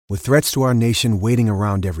With threats to our nation waiting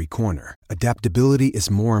around every corner, adaptability is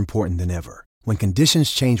more important than ever. When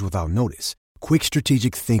conditions change without notice, quick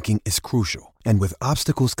strategic thinking is crucial. And with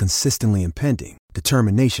obstacles consistently impending,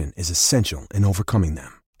 determination is essential in overcoming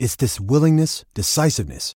them. It's this willingness,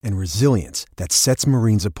 decisiveness, and resilience that sets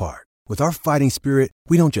Marines apart. With our fighting spirit,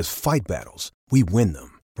 we don't just fight battles, we win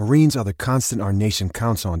them. Marines are the constant our nation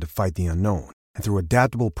counts on to fight the unknown. And through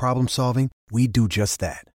adaptable problem solving, we do just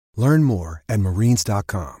that. Learn more at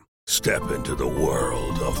marines.com. Step into the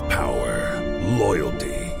world of power,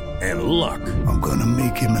 loyalty, and luck. I'm gonna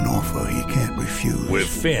make him an offer he can't refuse. With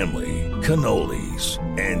family, cannolis,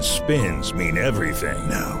 and spins mean everything.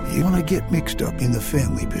 Now, you wanna get mixed up in the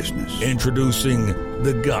family business. Introducing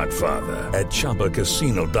The Godfather at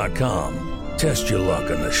ChumbaCasino.com. Test your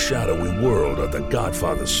luck in the shadowy world of The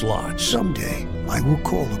Godfather slot. Someday, I will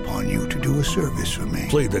call upon you to do a service for me.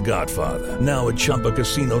 Play The Godfather now at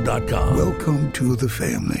ChumbaCasino.com. Welcome to the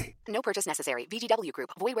family. No purchase necessary. VGW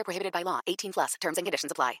Group. Void where prohibited by law. 18 plus. Terms and conditions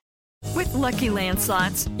apply. With Lucky Land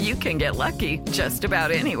Slots, you can get lucky just about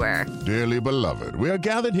anywhere. Dearly beloved, we are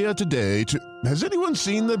gathered here today to... Has anyone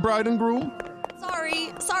seen the bride and groom?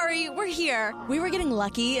 Sorry, we're here. We were getting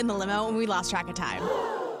lucky in the limo and we lost track of time.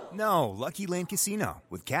 No, Lucky Land Casino,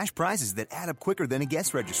 with cash prizes that add up quicker than a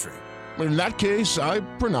guest registry. In that case, I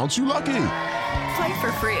pronounce you lucky. Play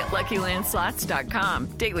for free at LuckyLandSlots.com.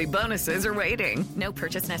 Daily bonuses are waiting. No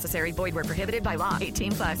purchase necessary. Void where prohibited by law.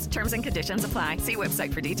 18 plus. Terms and conditions apply. See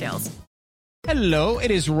website for details. Hello,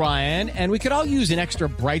 it is Ryan, and we could all use an extra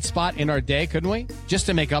bright spot in our day, couldn't we? Just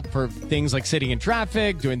to make up for things like sitting in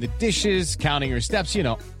traffic, doing the dishes, counting your steps, you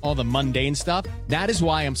know, all the mundane stuff. That is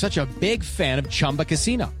why I'm such a big fan of Chumba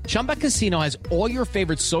Casino. Chumba Casino has all your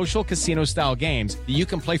favorite social casino-style games that you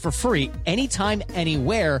can play for free anytime,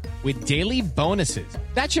 anywhere with daily bonuses.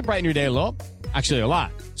 That should brighten your day a little. Actually, a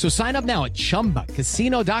lot. So sign up now at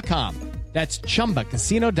ChumbaCasino.com. That's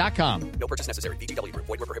ChumbaCasino.com. No purchase necessary. VGW Group.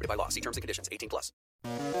 Void where prohibited by law. See terms and conditions. 18 plus.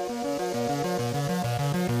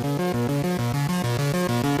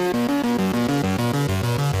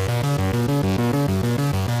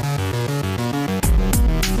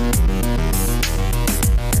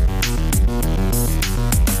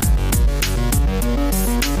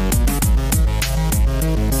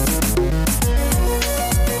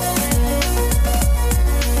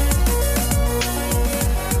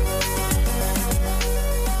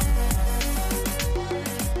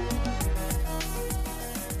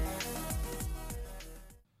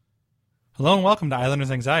 Hello and welcome to Islanders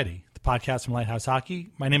Anxiety, the podcast from Lighthouse Hockey.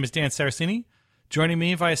 My name is Dan Saracini. Joining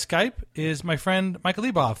me via Skype is my friend Michael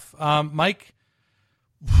Leboff. Mike,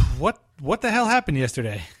 what the hell happened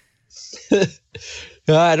yesterday?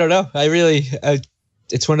 I don't know.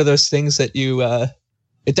 It's one of those things that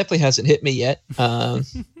it definitely hasn't hit me yet. I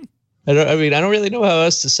don't really know how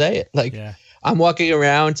else to say it. Like, yeah. I'm walking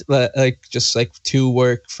around just to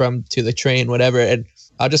work to the train, whatever, and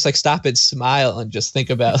I'll just stop and smile and just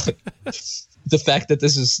think about the fact that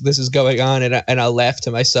this is going on, and I'll laugh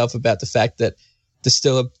to myself about the fact that there's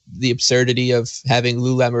still the absurdity of having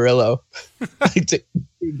Lou Lamoriello, the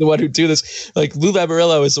one who do this. Like, Lou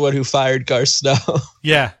Lamoriello is the one who fired Garth Snow.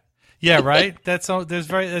 Yeah, right. I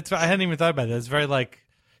hadn't even thought about that. It's very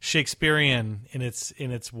Shakespearean in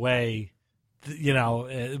its way. You know,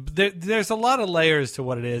 there's a lot of layers to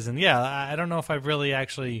what it is, and yeah, I don't know if I've really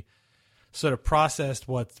actually sort of processed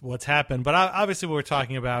what's happened. But obviously we were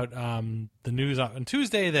talking about the news on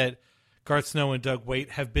Tuesday that Garth Snow and Doug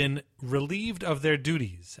Weight have been relieved of their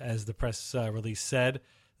duties, as the press release said.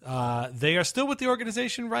 They are still with the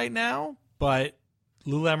organization right now, but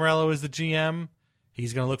Lou Lamoriello is the GM.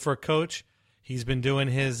 He's going to look for a coach. He's been doing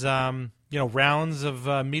his rounds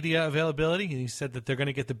of media availability. He said that they're going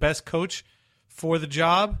to get the best coach for the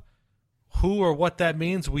job. Who or what that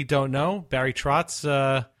means, we don't know. Barry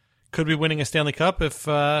Trotz could be winning a Stanley Cup if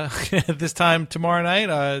this time tomorrow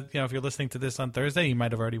night. If you're listening to this on Thursday, he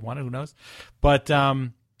might have already won it. Who knows? But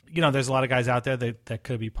there's a lot of guys out there that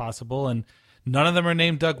could be possible, and none of them are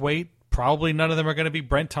named Doug Weight. Probably none of them are going to be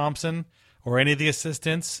Brent Thompson or any of the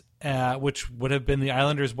assistants, which would have been the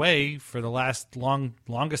Islanders' way for the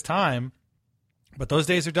longest time. But those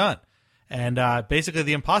days are done, and basically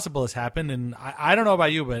the impossible has happened. And I don't know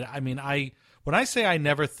about you, but I mean, when I say I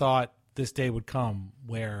never thought this day would come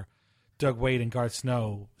where Doug Weight and Garth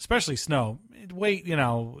Snow, especially Snow, Weight, you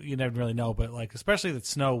never really know, but especially that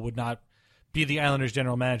Snow would not be the Islanders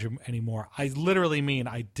general manager anymore. I literally mean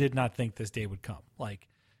I did not think this day would come.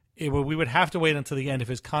 We would have to wait until the end of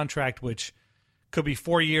his contract, which could be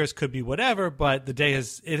 4 years, could be whatever, but it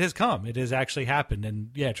has come. It has actually happened.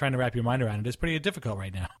 And yeah, trying to wrap your mind around it is pretty difficult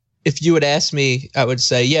right now. if you would ask me, I would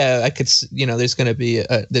say, yeah, I could, there's going to be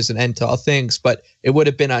there's an end to all things, but it would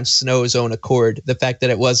have been on Snow's own accord. The fact that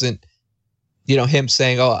it wasn't, him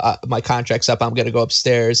saying, oh, my contract's up, I'm going to go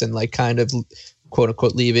upstairs and like kind of quote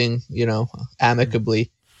unquote leaving,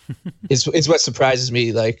 amicably is what surprises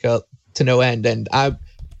me like to no end. And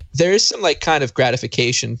there is some like kind of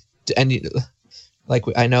gratification and like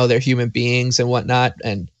I know they're human beings and whatnot,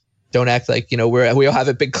 and don't act like, we all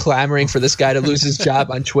haven't been clamoring for this guy to lose his job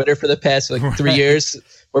on Twitter for the past like 3 years.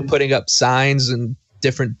 We're putting up signs in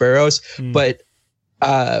different boroughs, but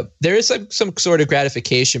there is some sort of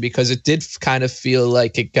gratification because it did kind of feel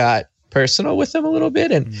like it got personal with him a little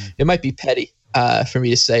bit, and it might be petty for me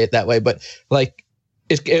to say it that way, but like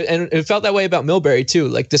it felt that way about Milbury too.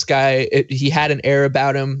 Like this guy, he had an air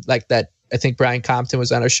about him like that. I think Brian Compton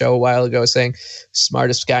was on our show a while ago saying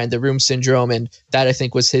smartest guy in the room syndrome. And that I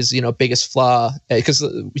think was his, biggest flaw, because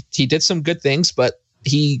he did some good things, but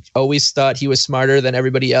he always thought he was smarter than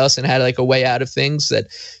everybody else and had like a way out of things that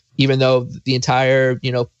even though the entire,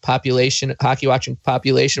 population, hockey watching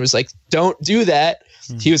population was like, don't do that.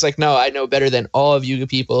 He was like, no, I know better than all of you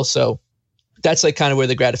people. So that's like kind of where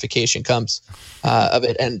the gratification comes of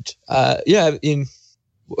it. And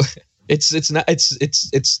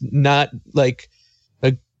it's not like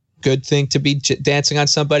a good thing to be dancing on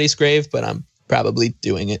somebody's grave, but I'm probably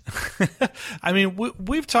doing it. I mean,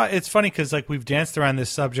 we've talked. It's funny because like we've danced around this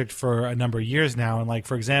subject for a number of years now, and like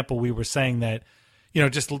for example, we were saying that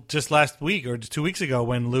just last week or 2 weeks ago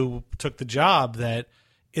when Lou took the job that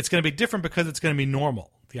it's going to be different because it's going to be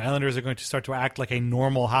normal. The Islanders are going to start to act like a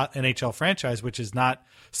normal NHL franchise, which is not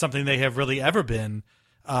something they have really ever been.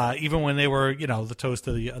 Even when they were, the toast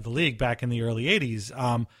of the league back in the early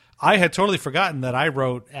 80s. I had totally forgotten that I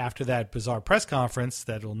wrote after that bizarre press conference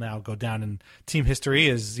that will now go down in team history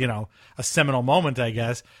as, a seminal moment, I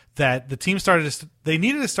guess, that the team they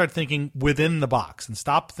needed to start thinking within the box and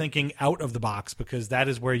stop thinking out of the box, because that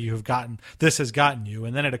is where this has gotten you.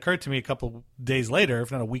 And then it occurred to me a couple days later,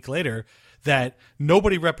 if not a week later, that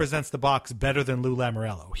nobody represents the box better than Lou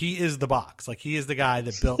Lamoriello. He is the box. Like, he is the guy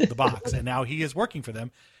that built the box, and now he is working for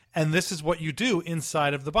them. And this is what you do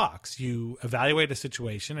inside of the box. You evaluate a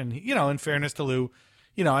situation, and, in fairness to Lou,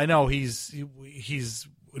 I know he's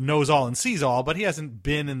knows all and sees all, but he hasn't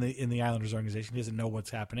been in the Islanders organization. He doesn't know what's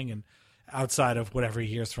happening, and outside of whatever he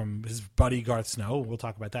hears from his buddy Garth Snow, we'll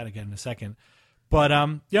talk about that again in a second. But,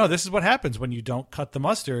 this is what happens when you don't cut the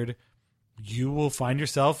mustard. You will find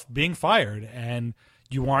yourself being fired, and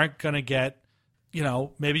you aren't going to get,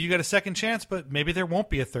 maybe you get a second chance, but maybe there won't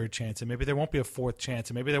be a third chance, and maybe there won't be a fourth chance,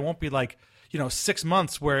 and maybe there won't be 6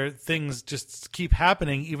 months where things just keep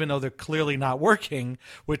happening, even though they're clearly not working,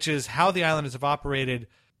 which is how the Islanders have operated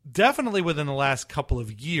definitely within the last couple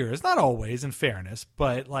of years. Not always, in fairness,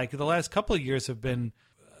 but the last couple of years have been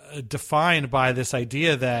defined by this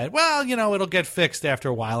idea that, well, it'll get fixed after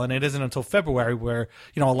a while, and it isn't until February where,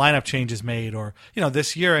 a lineup change is made, or,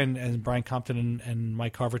 this year, and Brian Compton and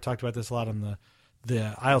Mike Carver talked about this a lot on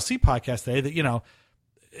the ILC podcast today,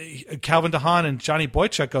 that, Calvin DeHaan and Johnny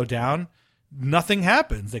Boychuk go down, nothing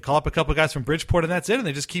happens. They call up a couple of guys from Bridgeport, and that's it, and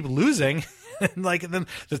they just keep losing. And then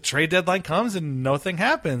the trade deadline comes and nothing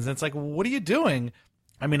happens. And it's like, what are you doing?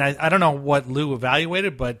 I mean, I don't know what Lou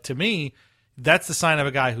evaluated, but to me, that's the sign of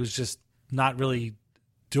a guy who's just not really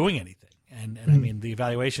doing anything. And I mean, the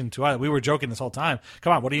evaluation we were joking this whole time.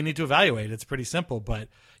 Come on, what do you need to evaluate? It's pretty simple. But,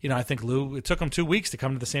 I think Lou, it took him 2 weeks to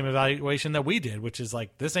come to the same evaluation that we did, which is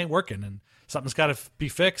like, this ain't working and something's got to be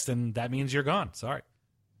fixed. And that means you're gone. Sorry.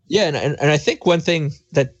 Yeah. And I think one thing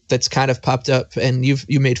that's kind of popped up, and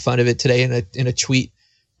you made fun of it today in a tweet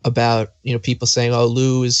about, people saying, oh,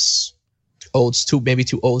 Lou is maybe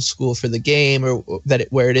too old school for the game, or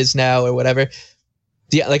where it is now, or whatever.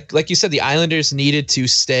 Like you said, the Islanders needed to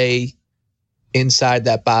stay inside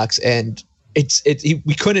that box, and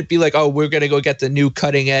we couldn't be like, oh, we're gonna go get the new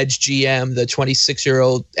cutting edge GM, the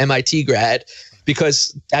 26-year-old MIT grad,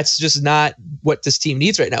 because that's just not what this team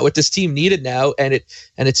needs right now. What this team needed now, and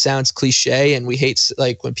it sounds cliche, and we hate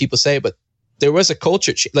when people say it, but there was a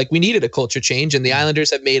culture we needed a culture change, and the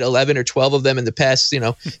Islanders have made 11 or 12 of them in the past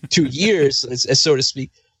 2 years, as so to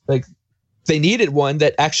speak. Like, they needed one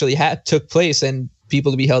that actually took place, and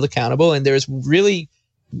people to be held accountable. And there's really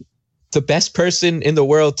the best person in the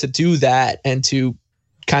world to do that, and to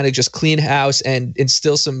kind of just clean house and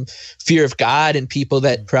instill some fear of God in people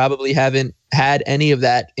that probably haven't had any of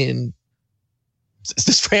that in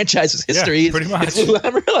this franchise's history pretty much. is Lou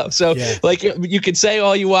Lamoriello. So like you can say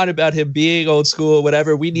all you want about him being old school,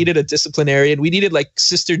 whatever. We needed a disciplinarian. We needed like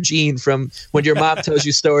Sister Jean from when your mom tells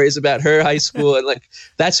you stories about her high school, and like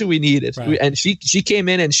that's who we needed. Right. And she came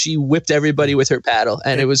in and she whipped everybody with her paddle,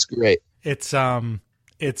 and it was great. It's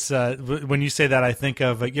when you say that, I think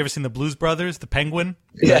of you ever seen the Blues Brothers, the Penguin,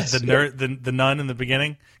 yes, the nerd, the nun in the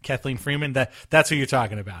beginning, Kathleen Freeman. That's who you're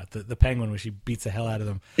talking about, the Penguin, where she beats the hell out of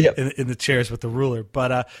them in the chairs with the ruler.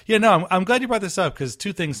 But I'm glad you brought this up because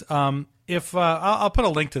two things. If I'll put a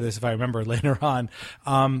link to this if I remember later on.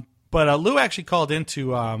 But Lou actually called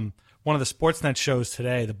into one of the Sportsnet shows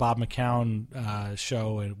today, the Bob McCown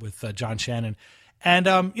show with John Shannon. And,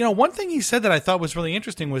 one thing he said that I thought was really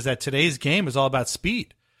interesting was that today's game is all about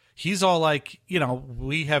speed. He's all like,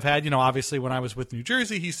 we have had, obviously when I was with New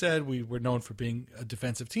Jersey, he said we were known for being a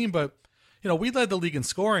defensive team, but, we led the league in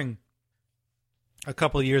scoring a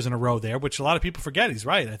couple of years in a row there, which a lot of people forget. He's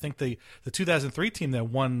right. I think the 2003 team that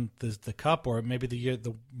won the cup, or maybe the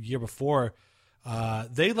year before,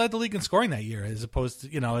 they led the league in scoring that year, as opposed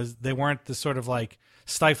to, as they weren't the sort of like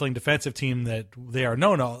stifling defensive team that they are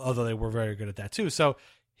known, although they were very good at that too. So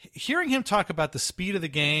hearing him talk about the speed of the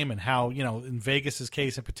game and how, in Vegas's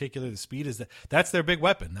case in particular, the speed that's their big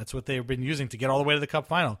weapon. That's what they've been using to get all the way to the cup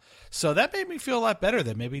final. So that made me feel a lot better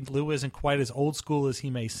that maybe Lou isn't quite as old school as he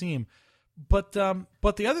may seem. But the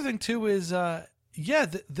other thing too is,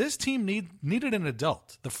 this team needed an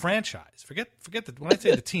adult. The franchise. Forget that. When I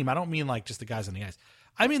say the team, I don't mean like just the guys on the ice.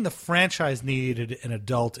 I mean the franchise needed an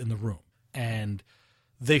adult in the room, and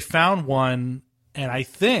they found one. And I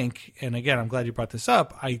think, and again, I'm glad you brought this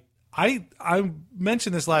up. I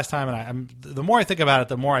mentioned this last time, and the more I think about it,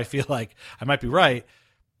 the more I feel like I might be right.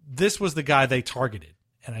 This was the guy they targeted,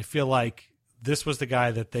 and I feel like this was the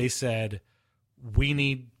guy that they said, we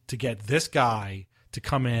need to get this guy to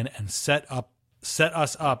come in and set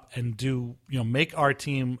us up and do, make our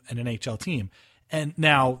team an NHL team. And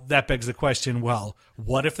now that begs the question, well,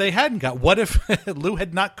 what if what if Lou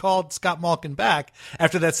had not called Scott Malkin back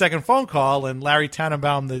after that second phone call, and Larry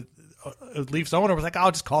Tannenbaum, the Leafs owner, was like,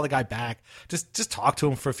 I'll just call the guy back. Just talk to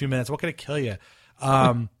him for a few minutes. What could it kill you?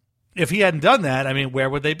 If he hadn't done that, I mean, where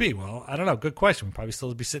would they be? Well, I don't know. Good question. We'd probably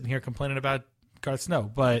still be sitting here complaining about Garth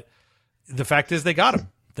Snow. But the fact is they got him.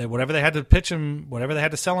 Whatever they had to pitch him, whatever they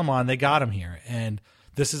had to sell him on, they got him here. And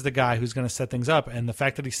this is the guy who's going to set things up. And the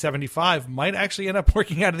fact that he's 75 might actually end up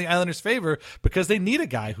working out in the Islanders' favor, because they need a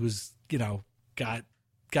guy who's,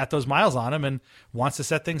 got those miles on him and wants to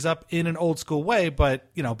set things up in an old school way,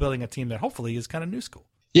 but, building a team that hopefully is kind of new school.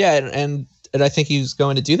 Yeah. And I think he's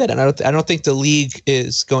going to do that. And I don't think the league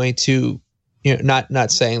is going to,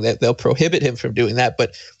 not saying that they'll prohibit him from doing that,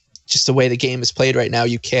 but just the way the game is played right now,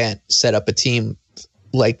 you can't set up a team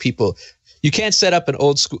like people. You can't set up an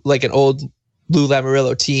old school, like an old Lou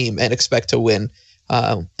Lamoriello team and expect to win.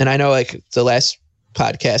 And I know like the last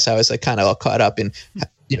podcast, I was like kind of all caught up in,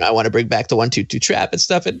 I want to bring back the 1-2-2 trap and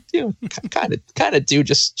stuff, and kind of do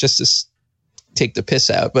just to take the piss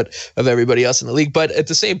out, but of everybody else in the league. But at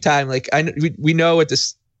the same time, like we know what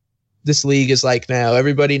this league is like now.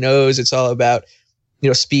 Everybody knows it's all about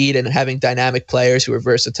speed and having dynamic players who are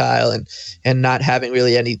versatile and not having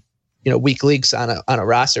really any weak links on a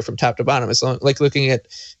roster from top to bottom. It's like looking at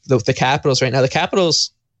the Capitals right now. The Capitals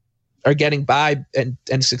are getting by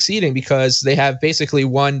and succeeding because they have basically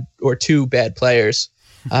one or two bad players.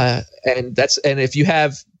 And if you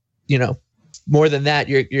have, more than that,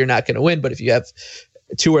 you're not going to win. But if you have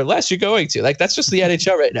two or less, you're going to. Like, that's just the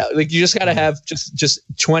NHL right now. Like, you just got to have just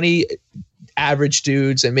 20 average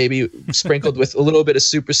dudes and maybe sprinkled with a little bit of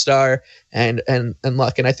superstar and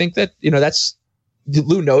luck. And I think that, that's,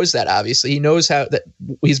 Lou knows that. Obviously he knows how that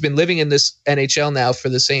he's been living in this NHL now for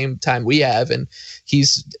the same time we have. And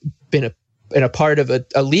he's been a part of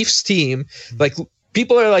a Leafs team. Like,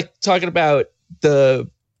 people are like talking about the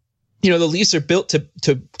Leafs are built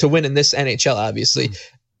to win in this NHL. Obviously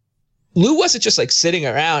Lou wasn't just like sitting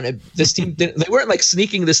around, and this team they weren't like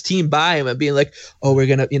sneaking this team by him and being like, oh, we're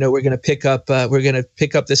going to pick up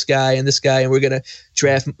this guy, and we're going to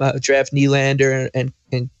draft Nylander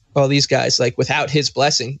and all these guys, like, without his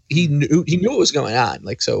blessing. He knew what was going on.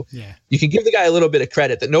 Like, so yeah. You can give the guy a little bit of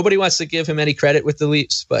credit that nobody wants to give him any credit with the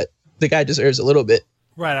Leafs, but the guy deserves a little bit.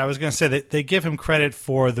 Right. I was going to say that they give him credit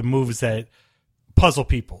for the moves that puzzle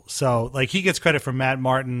people. So like, he gets credit for Matt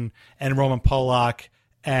Martin and Roman Polak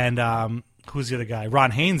and who's the other guy?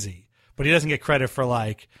 Ron Hainsey. But he doesn't get credit for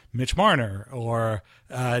like Mitch Marner or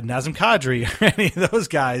Nazem Kadri or any of those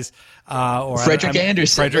guys. Or Frederick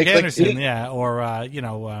Anderson. Or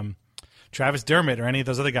Travis Dermott or any of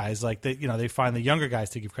those other guys. Like, they find the younger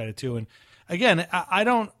guys to give credit to. And again, I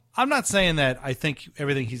don't I'm not saying that I think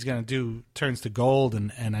everything he's going to do turns to gold.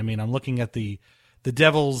 And I mean, I'm looking at the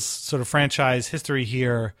Devils sort of franchise history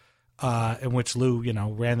here, in which Lou,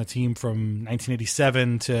 ran the team from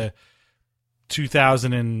 1987 to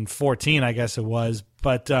 2014, I guess it was.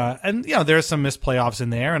 But, there's some missed playoffs in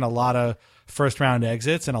there and a lot of first round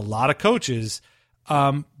exits and a lot of coaches.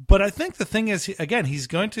 But I think the thing is, again, he's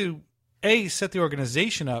going to set the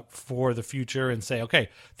organization up for the future and say, okay,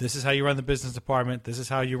 this is how you run the business department. This is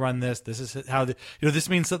how you run this. This is how this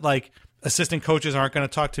means that like assistant coaches aren't going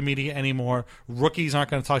to talk to media anymore. Rookies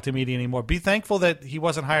aren't going to talk to media anymore. Be thankful that he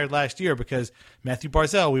wasn't hired last year, because Matthew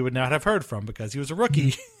Barzal, we would not have heard from because he was a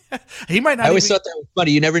rookie. He might not. I always thought that was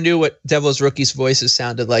funny. You never knew what Devils rookies' voices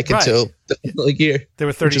sounded like until the year. They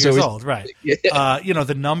were 30 years old, right? Yeah.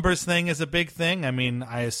 The numbers thing is a big thing. I mean,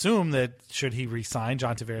 I assume that should he resign,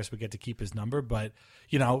 John Tavares would get to keep his number. But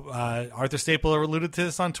Arthur Stapler alluded to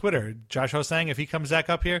this on Twitter. Josh Ho-Sang, if he comes back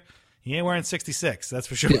up here, he ain't wearing 66. That's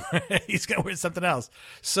for sure. He's gonna wear something else.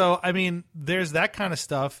 So I mean, there's that kind of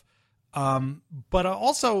stuff. But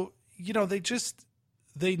also,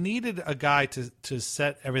 they needed a guy to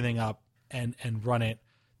set everything up and run it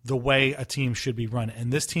the way a team should be run.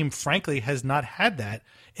 And this team, frankly, has not had that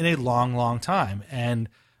in a long, long time. And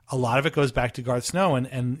a lot of it goes back to Garth Snow.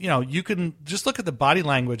 And you can just look at the body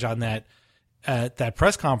language on that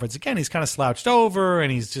press conference. Again, he's kind of slouched over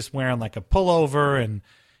and he's just wearing like a pullover. And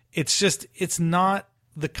it's not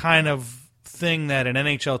the kind of thing that an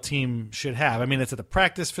NHL team should have. I mean, it's at the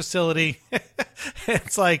practice facility.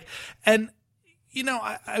 It's like, and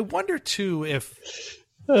I wonder too if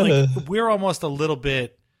we're almost a little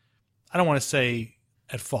bit, I don't want to say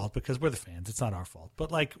at fault because we're the fans, it's not our fault,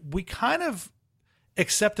 but like we kind of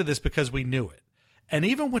accepted this because we knew it. And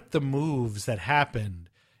even with the moves that happened,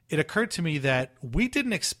 it occurred to me that we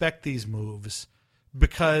didn't expect these moves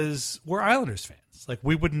because we're Islanders fans. Like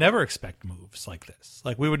we would never expect moves like this.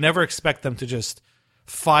 Like we would never expect them to just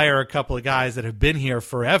fire a couple of guys that have been here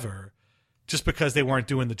forever just because they weren't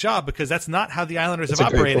doing the job, because that's not how the Islanders have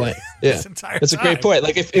operated this entire time. That's a great point.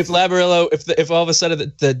 Like if Lamoriello, if all of a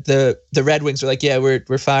sudden the Red Wings were like, yeah,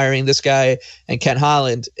 we're firing this guy and Ken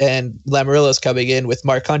Holland, and Lamoriello's coming in with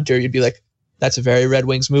Mark Hunter, you'd be like, that's a very Red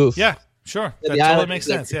Wings move. Yeah, sure. That totally makes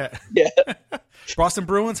sense. Yeah. Boston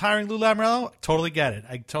Bruins hiring Lou Lamoriello, totally get it.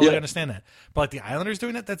 I totally understand that. But like the Islanders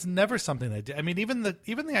doing that, that's never something they do. I mean, even the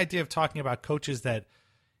idea of talking about coaches that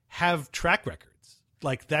have track records,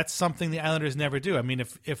 like that's something the Islanders never do. I mean,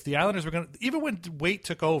 if the Islanders were going to, even when Waite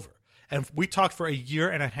took over, and we talked for a year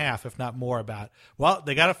and a half, if not more, about, well,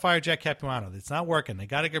 they got to fire Jack Capuano. It's not working. They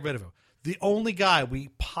got to get rid of him. The only guy we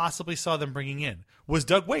possibly saw them bringing in was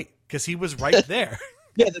Doug Waite, because he was right there.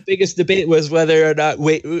 Yeah, the biggest debate was whether or not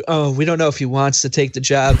we don't know if he wants to take the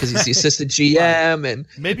job because he's the assistant GM, and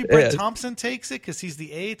maybe Brett Thompson takes it because he's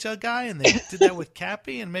the AHL guy, and they did that with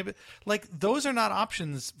Cappy, and maybe like those are not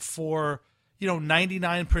options for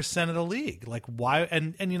 99% of the league. Like why?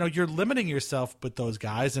 And you're limiting yourself with those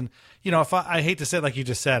guys, and if I hate to say it like you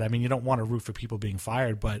just said, I mean you don't want to root for people being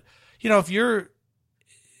fired, but if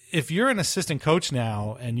you're an assistant coach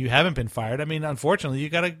now and you haven't been fired, I mean unfortunately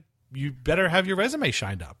you better have your resume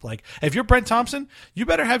shined up. Like if you're Brent Thompson, you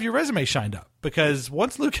better have your resume shined up, because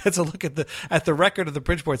once Luke gets a look at the record of the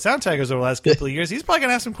Bridgeport Sound Tigers over the last couple of years, he's probably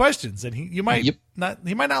gonna ask some questions, and he might not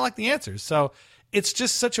like the answers. So it's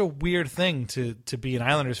just such a weird thing to be an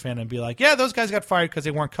Islanders fan and be like, yeah, those guys got fired because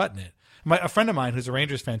they weren't cutting it. A friend of mine who's a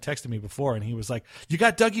Rangers fan texted me before, and he was like, you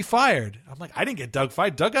got Dougie fired. I'm like, I didn't get Doug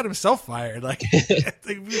fired. Doug got himself fired. Like,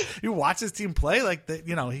 you watch his team play, like,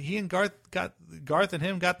 he and Garth and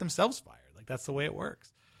him got themselves fired. Like, that's the way it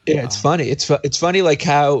works. Yeah, it's funny. It's funny, like,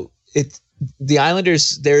 how the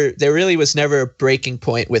Islanders, there really was never a breaking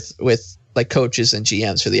point with like coaches and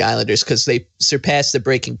GMs for the Islanders, because they surpassed the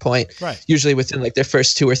breaking point usually within like their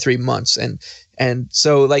first 2 or 3 months. And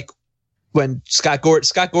so, like, when Scott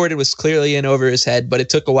Gordon was clearly in over his head, but it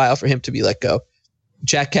took a while for him to be let go.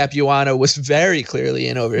 Jack Capuano was very clearly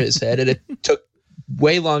in over his head, and it took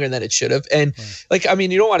way longer than it should have. And like, I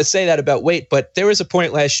mean, you don't want to say that about Waite, but there was a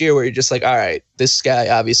point last year where you're just like, all right, this guy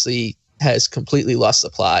obviously has completely lost the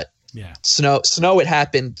plot. Yeah. Snow, it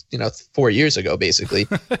happened, 4 years ago, basically.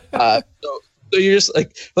 So you're just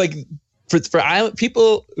like for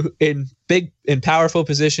people in big and powerful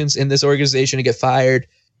positions in this organization to get fired,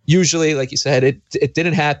 usually, like you said, it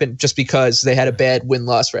didn't happen just because they had a bad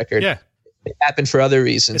win-loss record. Yeah. It happened for other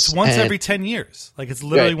reasons. It's once every 10 years. Like, it's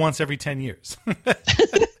literally once every 10 years.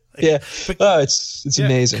 Yeah. But, it's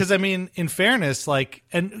amazing. Because, I mean, in fairness, like,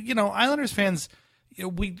 and, Islanders fans,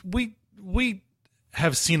 we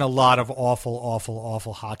have seen a lot of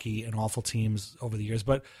awful hockey and awful teams over the years,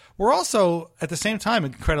 but we're also at the same time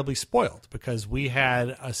incredibly spoiled because we had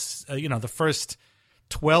the first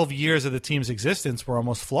 12 years of the team's existence were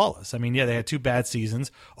almost flawless. I mean, yeah, they had 2 bad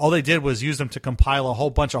seasons. All they did was use them to compile a whole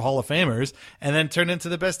bunch of Hall of Famers and then turned into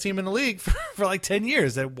the best team in the league for like 10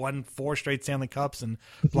 years. They won 4 straight Stanley Cups and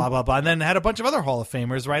blah, blah, blah. And then had a bunch of other Hall of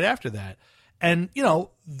Famers right after that. And,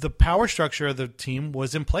 the power structure of the team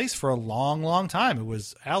was in place for a long, long time. It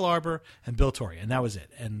was Al Arbour and Bill Torrey, and that was it.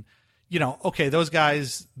 And, okay, those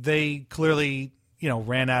guys, they clearly,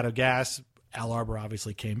 ran out of gas. Al Arbour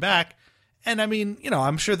obviously came back. And I mean,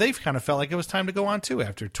 I'm sure they've kind of felt like it was time to go on too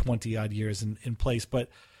after 20 odd years in place. But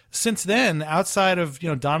since then, outside of,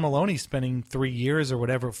 Don Maloney spending 3 years or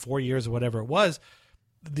whatever, 4 years or whatever it was,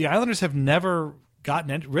 the Islanders have never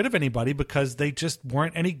gotten rid of anybody because they just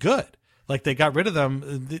weren't any good. Like they got rid of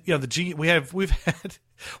them.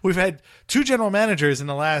 We've had 2 general managers in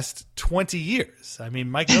the last 20 years. I mean,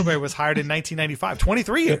 Mike Milbury was hired in 1995,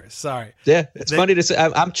 23 years. Sorry. Yeah. It's funny to say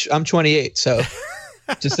I'm 28. So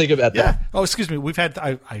just think about that. Oh, excuse me. We've had,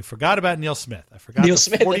 I forgot about Neil Smith. I forgot the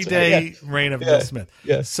 40-day reign of Neil Smith.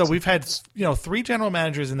 Yeah. So we've had, 3 general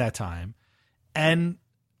managers in that time, and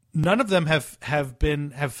none of them have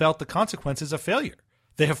felt the consequences of failure.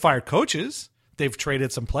 They have fired coaches. They've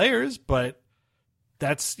traded some players, but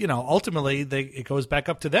that's, ultimately it goes back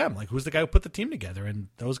up to them. Like, who's the guy who put the team together? And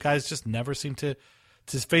those guys just never seem to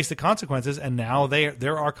face the consequences. And now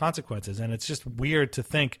there are consequences. And it's just weird to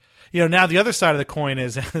think, now the other side of the coin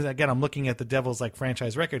is, again, I'm looking at the Devils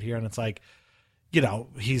franchise record here, and it's like,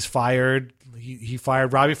 he's fired. He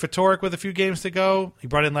fired Robbie Ftorek with a few games to go. He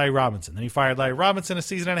brought in Larry Robinson. Then he fired Larry Robinson a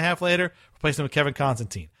season and a half later, replaced him with Kevin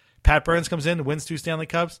Constantine. Pat Burns comes in, wins 2 Stanley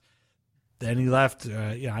Cups. Then he left.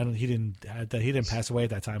 He didn't pass away at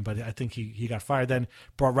that time, but I think he got fired. Then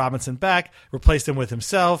brought Robinson back, replaced him with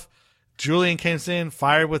himself. Julian came in,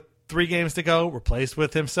 fired with 3 games to go, replaced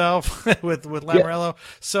with himself with Lamoriello. Yeah.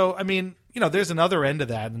 So I mean, there's another end of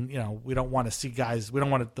that, and we don't want to see guys. We don't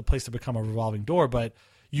want the place to become a revolving door, but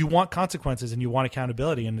you want consequences and you want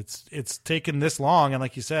accountability, and it's taken this long. And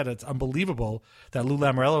like you said, it's unbelievable that Lou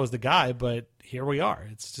Lamoriello is the guy, but here we are.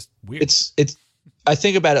 It's just weird. It's. I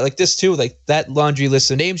think about it like this too, like that laundry list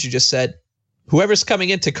of names you just said, whoever's coming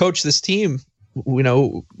in to coach this team, we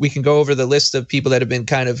can go over the list of people that have been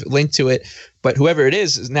kind of linked to it, but whoever it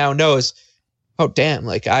is now knows, oh damn,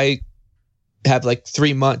 like I have like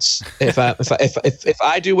 3 months. If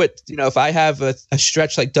I do what, if I have a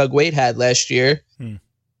stretch like Doug Weight had last year,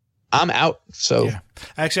 I'm out. So yeah.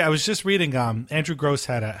 Actually, I was just reading. Andrew Gross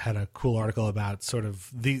had a cool article about sort of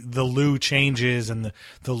the Lou changes and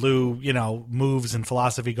the Lou moves and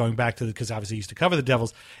philosophy going back to because obviously he used to cover the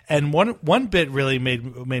Devils. And one bit really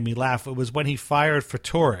made me laugh. It was when he fired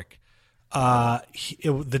Ftorek.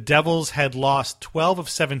 The Devils had lost 12 of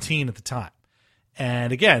 17 at the time.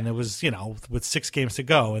 And again, it was with 6 games to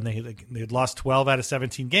go, and they had lost 12 out of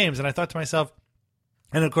 17 games. And I thought to myself.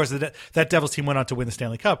 And, of course, that Devils team went on to win the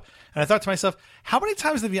Stanley Cup. And I thought to myself, how many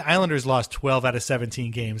times have the Islanders lost 12 out of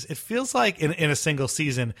 17 games? It feels like in a single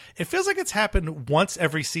season, it feels like it's happened once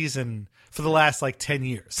every season for the last, 10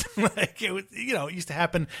 yeyears. It used to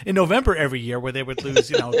happen in November every year where they would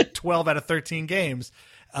lose, 12 out of 13 games.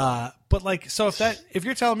 But, so if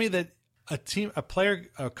you're telling me that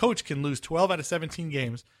a coach can lose 12 out of 17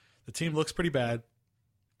 games, the team looks pretty bad,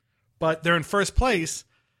 but they're in first place,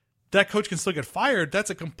 that coach can still get fired. That's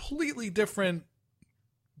a completely different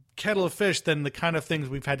kettle of fish than the kind of things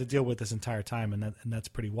we've had to deal with this entire time, and that's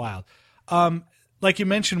pretty wild. Like you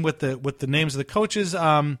mentioned with the names of the coaches,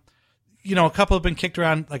 a couple have been kicked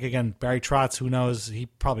around. Like again, Barry Trotz, who knows? He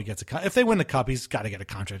probably gets if they win the Cup, he's got to get a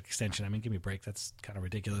contract extension. I mean, give me a break. That's kind of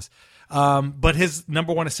ridiculous. But his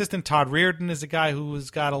number 1 assistant, Todd Reardon, is a guy who's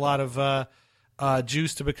got a lot of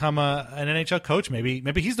juice to become an NHL coach. Maybe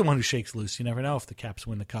he's the one who shakes loose. You never know if the Caps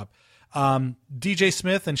win the Cup. DJ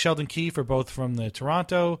Smith and Sheldon Keefe are both from the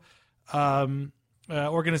Toronto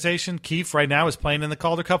organization. Keefe right now is playing in the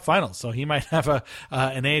Calder Cup Finals, so he might have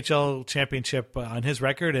an AHL championship on his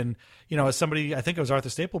record. And as somebody, I think it was Arthur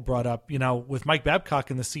Staple brought up, with Mike Babcock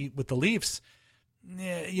in the seat with the Leafs,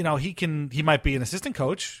 he might be an assistant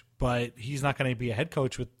coach, but he's not going to be a head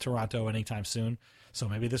coach with Toronto anytime soon. So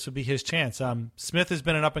maybe this would be his chance. Smith has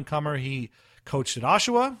been an up-and-comer. He coached at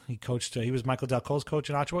Oshawa. He was Michael Delco's coach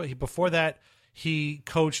in Oshawa. Before that, he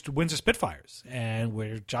coached Windsor Spitfires, and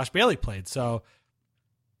where Josh Bailey played. So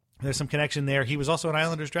there's some connection there. He was also an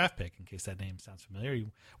Islanders draft pick, in case that name sounds familiar. He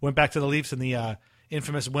went back to the Leafs in the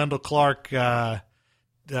infamous Wendell Clark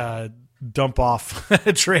dump-off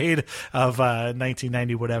trade of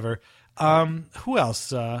 1990, whatever. Who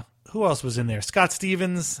else? who else was in there? Scott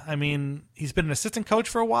Stevens. I mean, he's been an assistant coach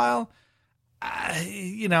for a while.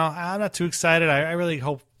 I'm not too excited. I really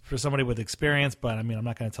hope for somebody with experience, but I mean, I'm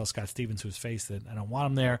not going to tell Scott Stevens, who's face, that I don't want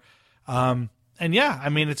him there. And yeah, I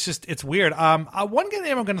mean, it's weird. One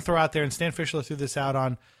name I'm going to throw out there, and Stan Fischler threw this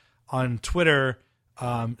out on Twitter.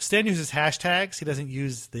 Stan uses hashtags. He doesn't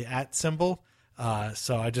use the @ symbol.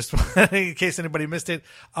 So I just, in case anybody missed it.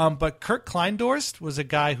 But Kurt Kleindorst was a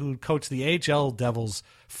guy who coached the AHL Devils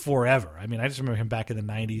forever. I mean, I just remember him back in the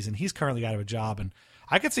 90s, and he's currently out of a job. And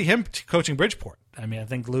I could see him coaching Bridgeport. I mean, I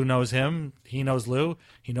think Lou knows him. He knows Lou.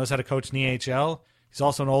 He knows how to coach in the AHL. He's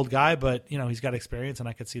also an old guy, but, he's got experience, and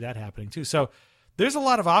I could see that happening too. So there's a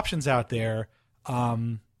lot of options out there.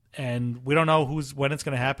 And we don't know when it's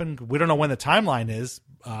going to happen. We don't know when the timeline is,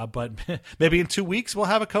 but maybe in 2 weeks we'll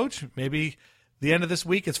have a coach. Maybe the end of this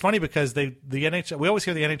week. It's funny because the NHL. We always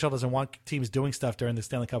hear the NHL doesn't want teams doing stuff during the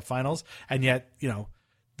Stanley Cup Finals, and yet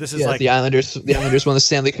this is like the Islanders. The Islanders won the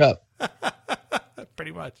Stanley Cup.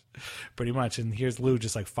 Pretty much. And here's Lou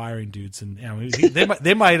just like firing dudes, and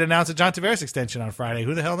they might announce a John Tavares extension on Friday.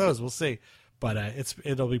 Who the hell knows? We'll see. But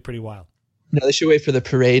it'll be pretty wild. No, they should wait for the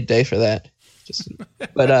parade day for that.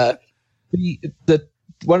 But the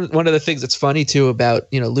one of the things that's funny too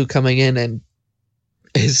about Lou coming in and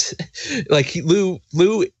is like Lou.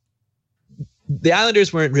 The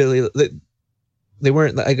Islanders weren't really, they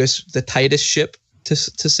weren't, I guess, the tightest ship to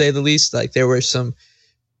say the least. Like there were some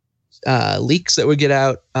leaks that would get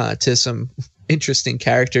out to some interesting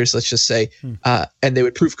characters, let's just say, and they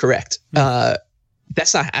would prove correct.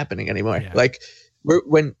 That's not happening anymore. Yeah. Like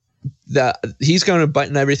he's going to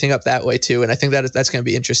button everything up that way too, and I think that's going to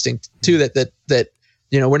be interesting too. That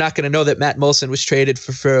we're not going to know that Matt Molson was traded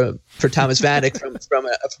for Thomas Vanek from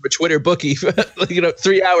a Twitter bookie,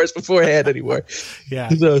 3 hours beforehand anymore. Yeah,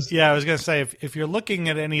 yeah. I was going to say if you're looking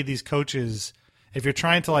at any of these coaches, if you're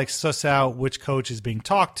trying to like suss out which coach is being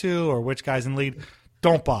talked to or which guy's in lead,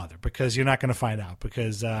 don't bother, because you're not going to find out.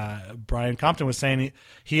 Because Brian Compton was saying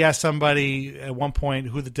he asked somebody at one point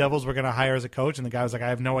who the Devils were going to hire as a coach, and the guy was like, I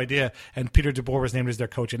have no idea. And Peter DeBoer was named as their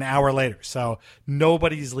coach an hour later. So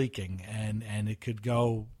nobody's leaking, and it could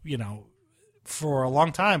go, for a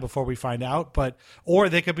long time before we find out. Or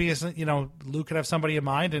they could be, Lou could have somebody in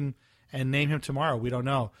mind and name him tomorrow. We don't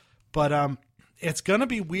know. But it's going to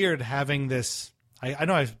be weird having this. I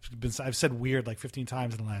know I've said weird like 15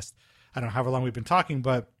 times in the last, I don't know however long we've been talking,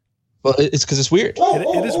 but it's because it's weird.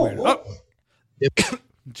 It is weird. Oh. Yep.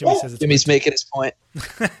 Jimmy says Jimmy's making his point.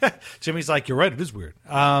 Jimmy's like, you're right, it is weird.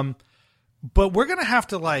 But we're gonna have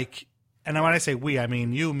to and when I say we, I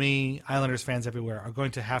mean you, me, Islanders fans everywhere are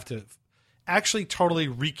going to have to actually totally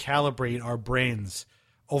recalibrate our brains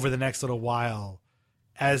over the next little while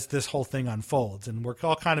as this whole thing unfolds. And we're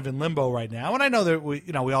all kind of in limbo right now. And I know that we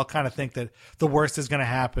all kind of think that the worst is going to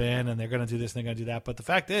happen and they're going to do this and they're going to do that. But the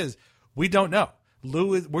fact is, we don't know.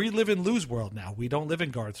 We live in Lou's world now. We don't live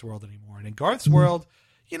in Garth's world anymore. And in Garth's world,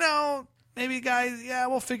 maybe guys,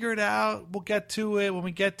 we'll figure it out. We'll get to it. When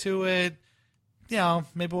we get to it,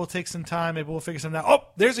 maybe we'll take some time. Maybe we'll figure something out. Oh,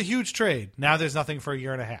 there's a huge trade. Now there's nothing for a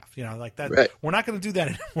year and a half. Like that. Right. We're not going to do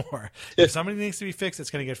that anymore. If somebody needs to be fixed, it's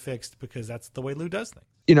going to get fixed, because that's the way Lou does things.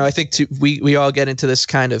 I think we all get into this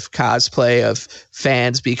kind of cosplay of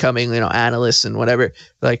fans becoming, analysts and whatever.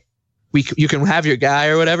 Like you can have your guy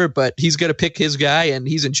or whatever, but he's going to pick his guy and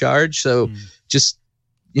he's in charge. So just,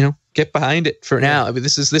 get behind it for now. I mean,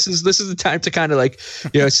 this is the time to kind of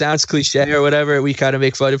it sounds cliche or whatever. We kind of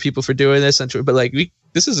make fun of people for doing this, but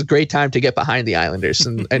this is a great time to get behind the Islanders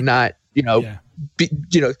and not,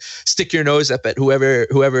 stick your nose up at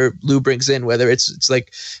whoever Lou brings in, whether it's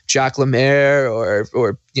like Jacques Lemaire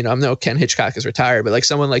or I know Ken Hitchcock is retired, but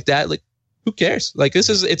someone like that, who cares?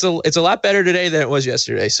 It's a lot better today than it was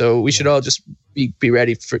yesterday. So we should all just be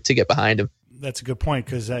ready to get behind him. That's a good point,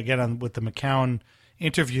 because again, with the McCown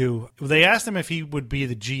interview, they asked him if he would be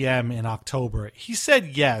the GM in October. He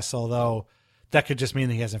said yes, although that could just mean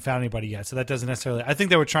that he hasn't found anybody yet. So that doesn't necessarily. I think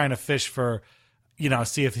they were trying to fish for,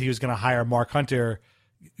 see if he was going to hire Mark Hunter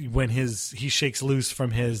when he shakes loose from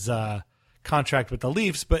his contract with the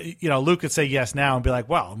Leafs. But Lou could say yes now and be like,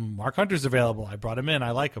 "Well, Mark Hunter's available. I brought him in. I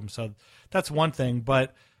like him." So that's one thing.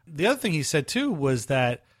 But the other thing he said too was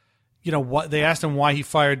that, what they asked him why he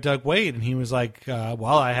fired Doug Wade, and he was like,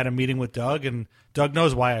 "Well, I had a meeting with Doug, and Doug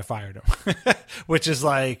knows why I fired him," which is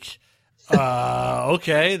okay,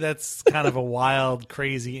 that's kind of a wild,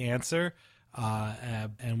 crazy answer.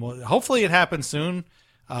 And hopefully it happens soon.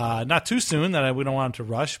 Not too soon that we don't want him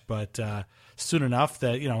to rush, but soon enough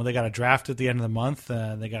that, they got a draft at the end of the month.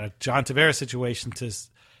 They got a John Tavares situation to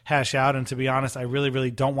hash out. And to be honest, I really,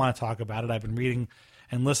 really don't want to talk about it. I've been reading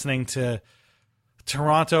and listening to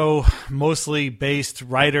Toronto mostly based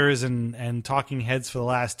writers and talking heads for the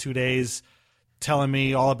last 2 days telling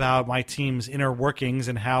me all about my team's inner workings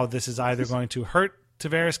and how this is either going to hurt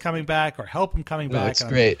Tavares coming back or help him coming back. It's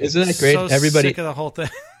great. Isn't it great? So Everybody sick of the whole thing.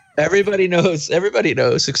 Everybody knows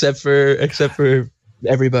except for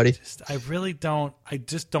everybody. I really don't. I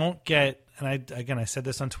just don't get. And I said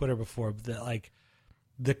this on Twitter before, that like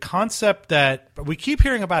the concept that we keep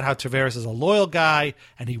hearing about how Tavares is a loyal guy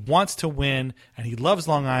and he wants to win and he loves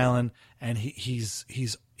Long Island and he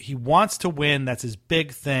wants to win. That's his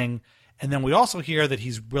big thing. And then we also hear that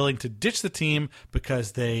he's willing to ditch the team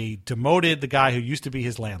because they demoted the guy who used to be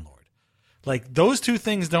his landlord. Like, those two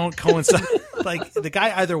things don't coincide. Like, the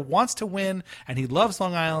guy either wants to win and he loves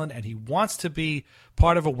Long Island and he wants to be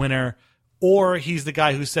part of a winner, or he's the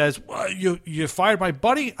guy who says, well, you fired my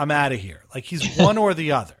buddy, I'm out of here. Like, he's one or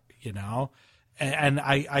the other, you know? And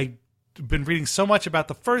I've been reading so much about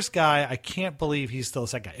the first guy, I can't believe he's still the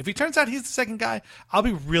second guy. If he turns out he's the second guy, I'll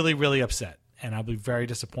be really, really upset. And I'll be very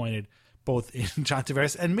disappointed, both in John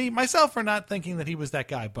Tavares and myself for not thinking that he was that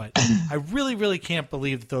guy. But I really, really can't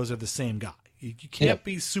believe that those are the same guy. You can't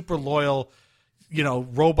be super loyal, you know,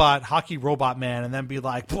 hockey robot man, and then be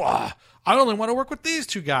like, blah, I only want to work with these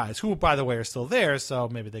two guys, who, by the way, are still there. So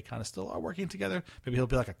maybe they kind of still are working together. Maybe he'll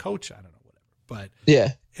be like a coach. I don't know, whatever. But yeah,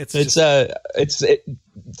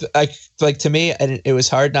 to me, and it was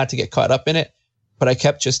hard not to get caught up in it, but I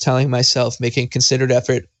kept just telling myself, making considered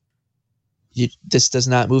effort, this does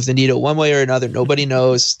not move the needle one way or another. Nobody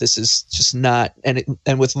knows. This is just not.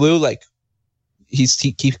 And with Lou, like, he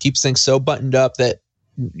keeps things so buttoned up that,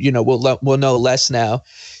 you know, we'll know less now,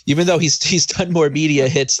 even though he's done more media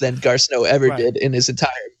hits than Garceau ever did in his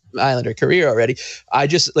entire Islander career already.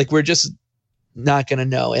 We're just not going to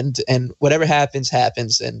know. And whatever happens.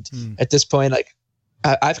 And at this point, like,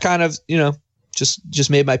 I've kind of, you know, just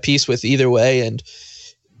made my peace with either way. And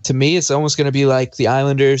to me, it's almost going to be like the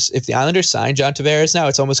Islanders. If the Islanders sign John Tavares now,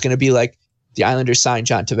 it's almost going to be like the Islanders sign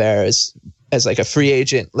John Tavares as like a free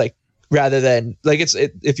agent, like, rather than like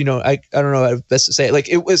if you know, I don't know how best to say it. Like,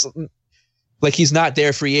 it was like he's not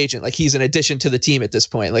their free agent. Like, he's an addition to the team at this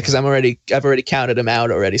point. Like, because I've already counted him out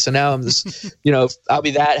already. So now I'm just, you know, I'll be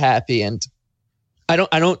that happy. And I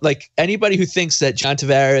don't like anybody who thinks that John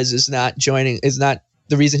Tavares is not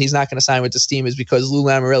the reason he's not going to sign with this team is because Lou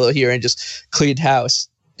Lamoriello here and just cleaned house.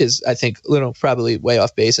 Is, I think, probably way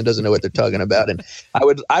off base and doesn't know what they're talking about. And I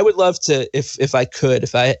would love to, if I could,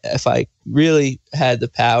 if I really had the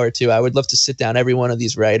power to, I would love to sit down every one of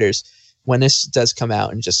these writers when this does come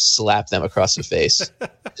out and just slap them across the face.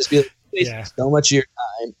 Just be like, yeah, so much of your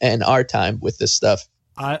time and our time with this stuff.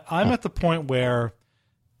 I'm at the point where,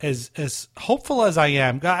 as hopeful as I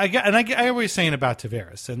am, I always saying about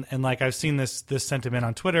Tavares, and like I've seen this sentiment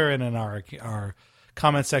on Twitter and in our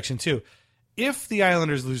comment section too. If the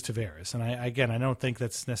Islanders lose Tavares, and I don't think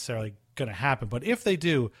that's necessarily going to happen, but if they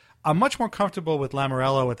do, I'm much more comfortable with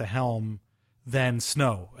Lamoriello at the helm than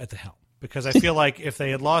Snow at the helm, because I feel like if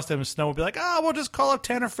they had lost him, Snow would be like, we'll just call up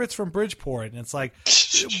Tanner Fritz from Bridgeport. And it's like,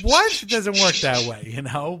 what? It doesn't work that way, you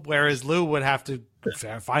know? Whereas Lou would have to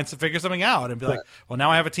figure something out and be like, well,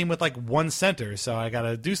 now I have a team with like one center, so I got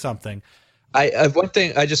to do something. One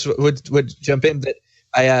thing I just would jump in that,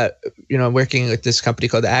 I'm working with this company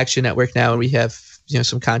called the Action Network now, and we have, you know,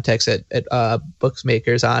 some contacts at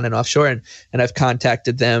bookmakers on and offshore, and I've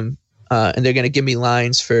contacted them, and they're going to give me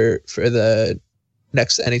lines for the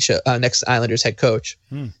next next Islanders head coach.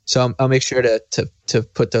 So I'll make sure to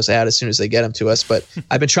put those out as soon as they get them to us. But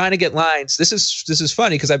I've been trying to get lines. This is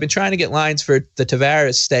funny because I've been trying to get lines for the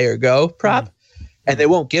Tavares stay or go prop, and they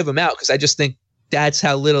won't give them out because I just think that's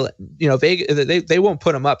how little, you know, they won't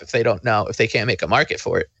put them up if they can't make a market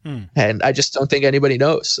for it. And I just don't think anybody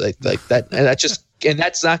knows like that. And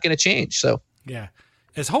that's not going to change. So yeah,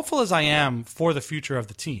 as hopeful as I am for the future of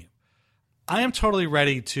the team, I am totally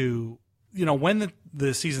ready to, you know, when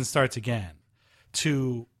the season starts again,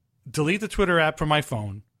 to delete the Twitter app from my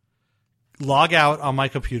phone, log out on my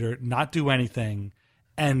computer, not do anything,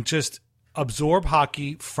 and just absorb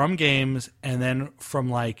hockey from games and then from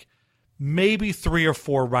like maybe 3 or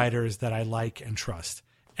 4 writers that I like and trust,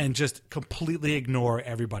 and just completely ignore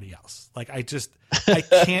everybody else. Like I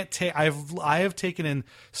can't take. I have taken in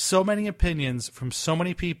so many opinions from so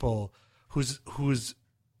many people whose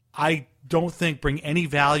I don't think bring any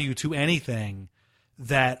value to anything,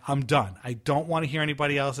 that I'm done. I don't want to hear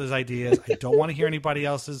anybody else's ideas. I don't want to hear anybody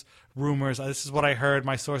else's rumors. This is what I heard.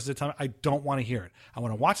 My sources are telling me. I don't want to hear it. I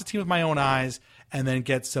want to watch the team with my own eyes and then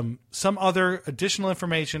get some other additional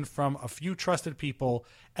information from a few trusted people,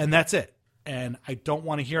 and that's it. And I don't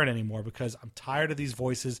want to hear it anymore because I'm tired of these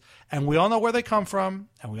voices, and we all know where they come from,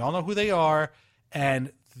 and we all know who they are,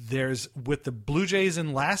 And with the Blue Jays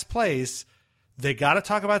in last place, they got to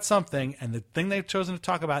talk about something. And the thing they've chosen to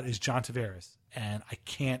talk about is John Tavares. And I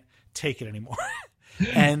can't take it anymore.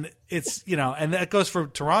 And it's, and that goes for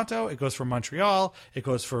Toronto. It goes for Montreal. It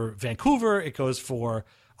goes for Vancouver. It goes for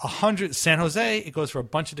San Jose. It goes for a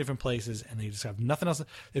bunch of different places, and they just have nothing else.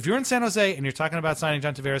 If you're in San Jose and you're talking about signing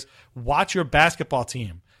John Tavares, watch your basketball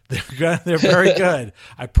team. They're very good.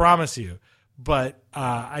 I promise you. But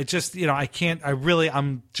I just, I can't.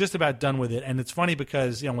 I'm just about done with it. And it's funny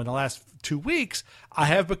because in the last 2 weeks, I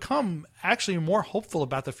have become actually more hopeful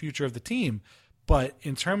about the future of the team. But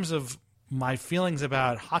in terms of my feelings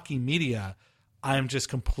about hockey media, I'm just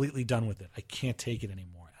completely done with it. I can't take it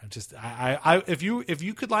anymore. If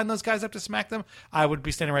you could line those guys up to smack them, I would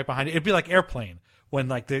be standing right behind you. It'd be like Airplane when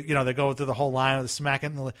they go through the whole line of the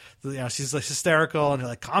smacking. She's like hysterical and they're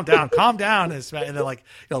like, calm down, and they're like,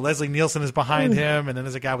 Leslie Nielsen is behind him, and then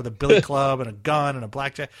there's a guy with a billy club and a gun and a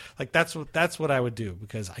blackjack. Like that's what I would do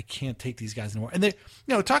because I can't take these guys anymore. And they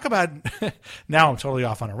talk about now I'm totally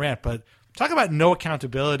off on a rant, but talk about no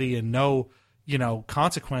accountability and no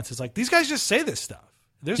consequences. Like these guys just say this stuff.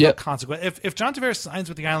 There's no consequence. If John Tavares signs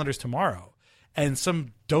with the Islanders tomorrow and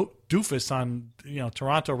some doofus on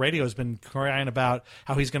Toronto radio has been crying about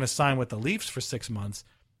how he's going to sign with the Leafs for 6 months,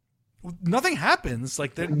 nothing happens.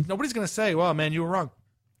 Like nobody's going to say, well, man, you were wrong.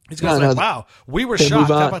 He's going to say, wow, we were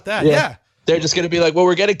shocked. How about that? Yeah. They're just going to be like, well,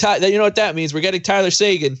 we're getting Tyler. You know what that means? We're getting Tyler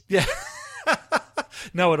Seguin. Yeah.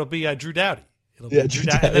 No, it'll be Drew Doughty. And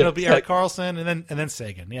then it'll be Erik Karlsson, and then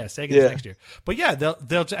Seguin. Yeah, Sagan's next year. But yeah,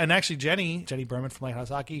 they'll and actually Jenny Berman from Lighthouse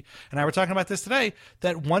Hockey and I were talking about this today.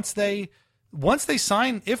 That once they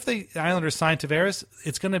sign, if the Islanders sign Tavares,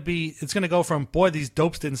 it's going to go from boy these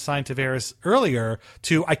dopes didn't sign Tavares earlier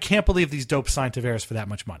to I can't believe these dopes signed Tavares for that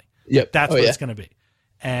much money. Yep, that's what it's going to be.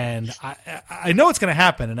 And I know it's going to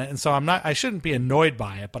happen, and so I shouldn't be annoyed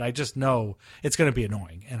by it, but I just know it's going to be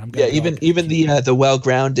annoying. And I'm going even the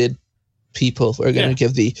well-grounded people are going to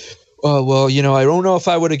give the, oh, well, I don't know if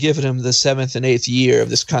I would have given him the 7th and 8th year of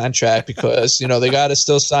this contract because, they got to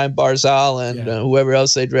still sign Barzal and whoever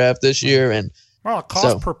else they draft this year. And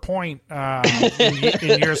cost per point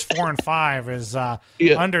in years 4 and 5 is under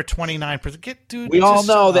 29%. Dude, we all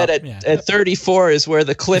know that at 34 is where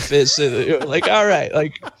the cliff is. Like, all right,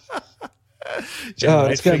 like,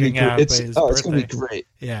 it's going to be great. It's going to be great.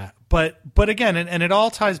 Yeah. But again, and it all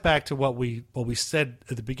ties back to what we said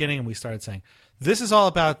at the beginning, and we started saying this is all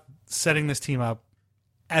about setting this team up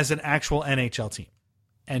as an actual NHL team.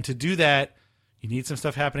 And to do that, you need some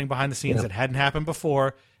stuff happening behind the scenes that hadn't happened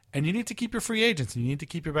before, and you need to keep your free agents, and you need to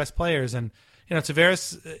keep your best players. And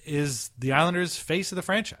Tavares is the Islanders' face of the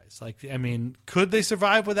franchise. Like, I mean, could they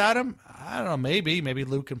survive without him? I don't know. Maybe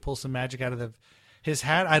Luke can pull some magic out of his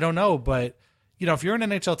hat. I don't know, but. If you're an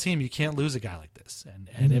NHL team, you can't lose a guy like this,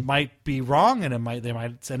 and it might be wrong, and they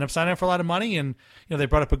might end up signing him for a lot of money. And they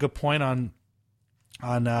brought up a good point on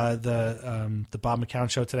the Bob McCown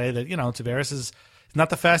show today that Tavares is not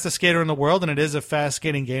the fastest skater in the world, and it is a fast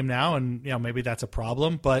skating game now, and maybe that's a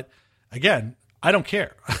problem. But again, I don't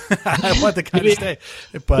care. I want the guy to stay.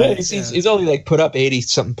 But he's only put up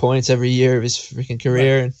 80-something points every year of his freaking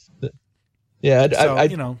career. Right. Yeah,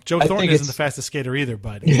 Joe Thornton isn't the fastest skater either,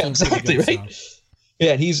 but exactly good, right. So.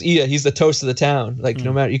 Yeah, and he's the toast of the town. Like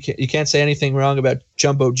no matter you can't say anything wrong about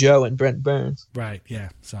Jumbo Joe and Brent Burns. Right. Yeah.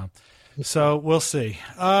 So we'll see.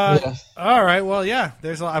 All right. Well, yeah.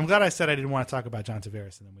 I'm glad I said I didn't want to talk about John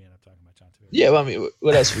Tavares, and then we ended up talking about John Tavares. Yeah. Well, I mean,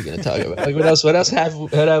 what else are we going to talk about? Like, what else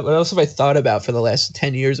have I thought about for the last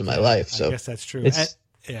 10 years of my life? So I guess that's true.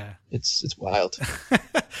 It's wild.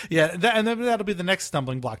 Yeah, and then that'll be the next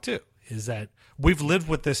stumbling block too. Is that we've lived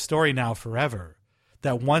with this story now forever,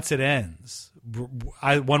 that once it ends,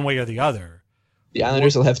 one way or the other, the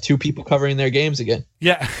Islanders will have 2 people covering their games again.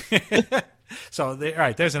 Yeah. So,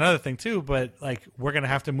 there's another thing too, but we're going to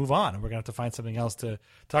have to move on, and we're going to have to find something else to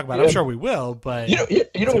talk about. Yeah. I'm sure we will, but... You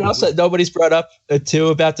know what else that nobody's brought up too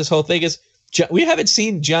about this whole thing is we haven't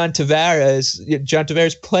seen John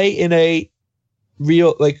Tavares play in a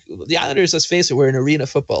real... the Islanders, let's face it, we're an arena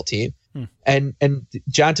football team. And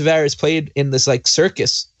John Tavares played in this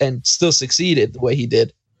circus and still succeeded the way he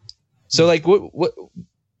did. So what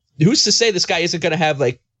who's to say this guy isn't going to have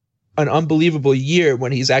an unbelievable year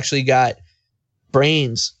when he's actually got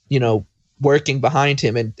brains, working behind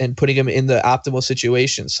him and putting him in the optimal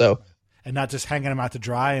situation. So, and not just hanging him out to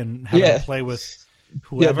dry and having him play with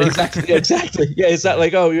whoever. Yeah, exactly. Yeah, it's not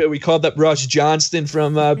like, we called up Ross Johnston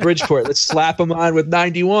from Bridgeport. Let's slap him on with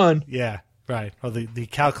 91. Yeah. Right. Or the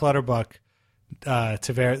Cal Clutterbuck,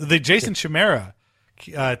 Tavares, the Jason Chimera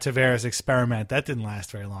Tavares experiment that didn't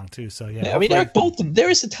last very long too. So yeah, I mean, Eric Bolton. There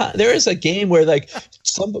is a game where like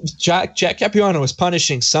Jack Capuano was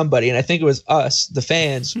punishing somebody, and I think it was us, the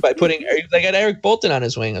fans, by putting they got Eric Bolton on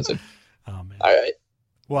his wing. I was like, oh man, all right.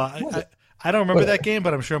 Well, I don't remember that game,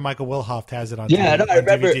 but I'm sure Michael Wilhoft has it on. Yeah, DVD, I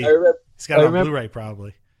remember. He's got it on Blu-ray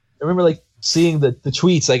probably. I remember like seeing the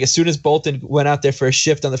tweets, like as soon as Bolton went out there for a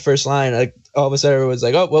shift on the first line, like all of a sudden everyone was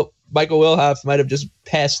like, oh, well, Michael Wilhoff might have just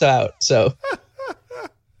passed out. So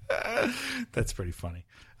that's pretty funny.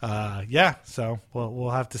 Yeah, so we'll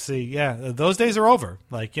have to see. Yeah, those days are over.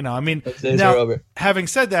 Like, I mean, those days are over. Having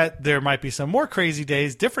said that, there might be some more crazy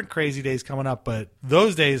days, different crazy days coming up, but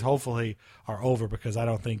those days hopefully are over because I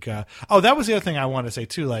don't think that was the other thing I wanted to say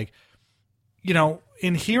too. Like,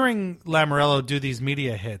 in hearing Lamoriello do these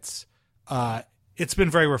media hits, it's been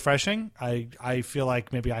very refreshing. I feel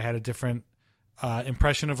like maybe I had a different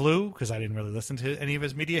impression of Lou because I didn't really listen to any of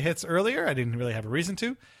his media hits earlier. I didn't really have a reason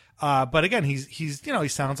to. But again, he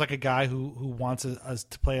sounds like a guy who wants us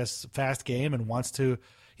to play a fast game and wants to,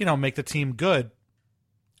 make the team good.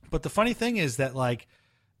 But the funny thing is that, like,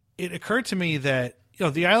 it occurred to me that,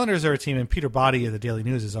 the Islanders are a team, and Peter Boddy of the Daily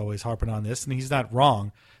News is always harping on this, and he's not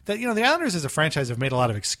wrong, that, the Islanders as a franchise have made a lot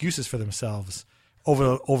of excuses for themselves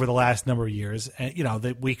over the last number of years. And,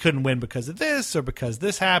 that we couldn't win because of this or because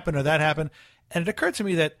this happened or that happened. And it occurred to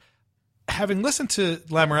me that having listened to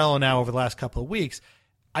Lamoriello now over the last couple of weeks,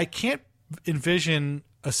 I can't envision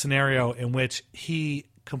a scenario in which he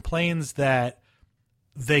complains that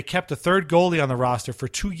they kept a third goalie on the roster for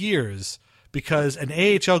 2 years because an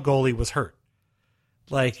AHL goalie was hurt.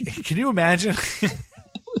 Like, can you imagine?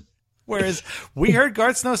 Whereas we heard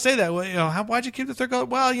Garth Snow say that. Well, why'd you keep the third goalie?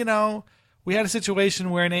 Well, we had a situation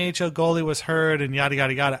where an AHL goalie was hurt and yada,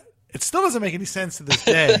 yada, yada. It still doesn't make any sense to this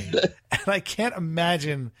day. And I can't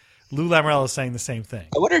imagine Lou Lamoriello is saying the same thing.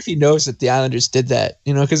 I wonder if he knows that the Islanders did that,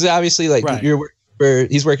 because obviously, like, right.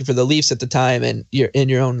 He's working for the Leafs at the time, and you're in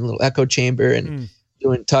your own little echo chamber and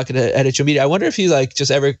talking to NHL media. I wonder if he like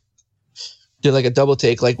just ever did like a double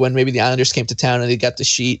take, like when maybe the Islanders came to town and they got the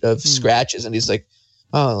sheet of scratches, and he's like,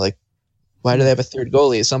 oh, like, why do they have a third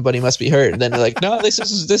goalie? Somebody must be hurt. And then they're like, no, this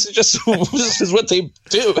is just this is what they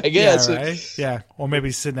do, I guess. Yeah, right? Yeah. Or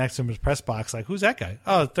maybe sit next to him in his press box, like, who's that guy?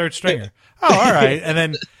 Oh, third stringer. Oh, all right. And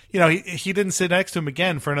then he didn't sit next to him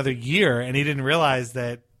again for another year, and he didn't realize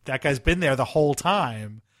that guy's been there the whole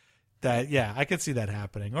time. That, I could see that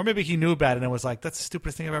happening. Or maybe he knew about it and was like, that's the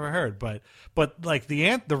stupidest thing I've ever heard. But like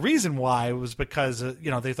the reason why was because,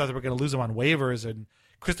 they thought they were going to lose him on waivers, and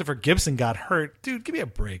Christopher Gibson got hurt. Dude, give me a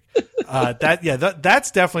break.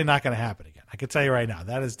 That's definitely not going to happen again. I can tell you right now.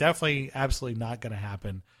 That is definitely absolutely not going to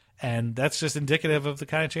happen. And that's just indicative of the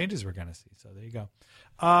kind of changes we're going to see. So there you go.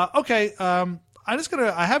 Okay.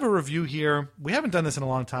 I have a review here. We haven't done this in a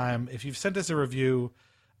long time. If you've sent us a review,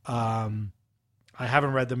 I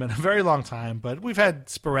haven't read them in a very long time, but we've had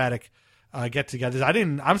sporadic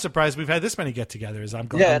get-togethers. I'm surprised we've had this many get-togethers.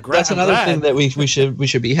 That's another thing that we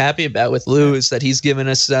should be happy about with Lou is that he's given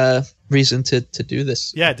us reason to do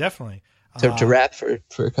this. Yeah, definitely. To rap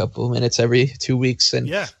for a couple of minutes every 2 weeks, and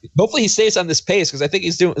hopefully he stays on this pace because I think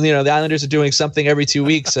he's doing. The Islanders are doing something every 2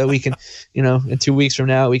 weeks, so we can, in 2 weeks from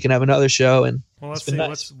now we can have another show. And let's see,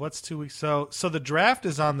 nice. What's 2 weeks? So the draft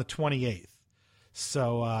is on the 28th.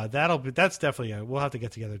 So that's definitely we'll have to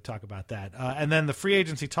get together to talk about that. And then the free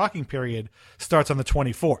agency talking period starts on the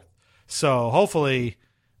 24th. So hopefully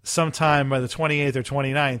sometime by the 28th or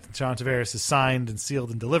 29th, John Tavares is signed and sealed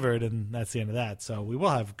and delivered, and that's the end of that. So we will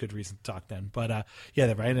have good reason to talk then. But right,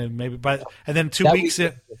 and maybe and then 2 weeks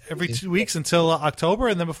every 2 weeks until October,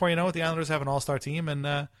 and then before you know it, the Islanders have an all-star team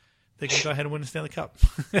and they can go ahead and win the Stanley Cup.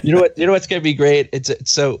 You know what's going to be great? It's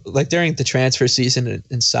so like during the transfer season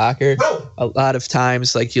in soccer, a lot of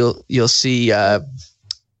times like you'll see the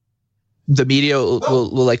media will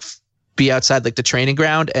like be outside like the training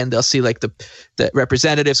ground, and they'll see like the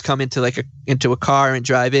representatives come into a car and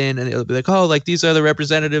drive in, and it'll be like, oh, like these are the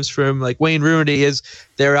representatives from like Wayne Rooney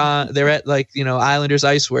they're at like Islanders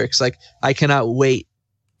Iceworks. Like I cannot wait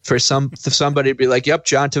for somebody to be like, yep,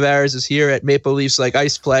 John Tavares is here at Maple Leafs like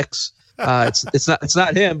Iceplex. It's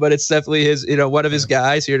not him, but it's definitely his one of his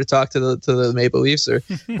guys here to talk to the Maple Leafs, or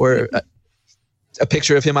a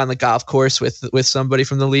picture of him on the golf course with somebody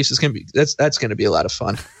from the Leafs is gonna be that's gonna be a lot of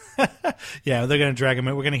fun. Yeah, they're going to drag him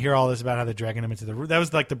in. We're going to hear all this about how they're dragging him into that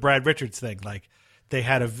was like the Brad Richards thing. Like they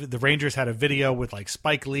had the Rangers had a video with like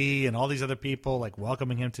Spike Lee and all these other people like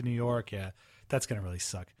welcoming him to New York. Yeah, that's going to really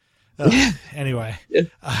suck. Anyway,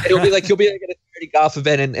 it'll be like he'll be like at a charity golf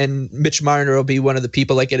event, and Mitch Marner will be one of the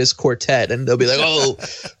people like at his quartet, and they'll be like, oh,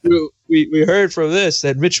 we heard from this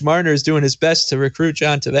that Mitch Marner is doing his best to recruit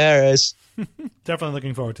John Tavares. Definitely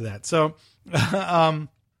looking forward to that. So,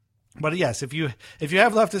 but yes, if you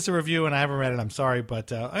have left us a review and I haven't read it, I'm sorry,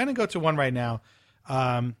 but I'm going to go to one right now.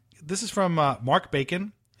 This is from Mark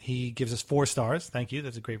Bacon. He gives us 4 stars. Thank you.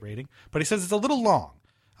 That's a great rating. But he says it's a little long.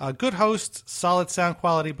 Good hosts, solid sound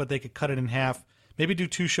quality, but they could cut it in half. Maybe do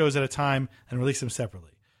 2 shows at a time and release them separately.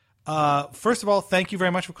 First of all, thank you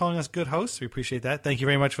very much for calling us good hosts. We appreciate that. Thank you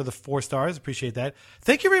very much for the 4 stars. Appreciate that.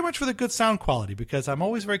 Thank you very much for the good sound quality, because I'm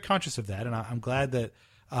always very conscious of that, and I'm glad that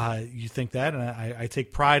you think that, and I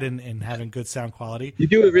take pride in having good sound quality. You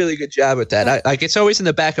do a really good job with that. It's always in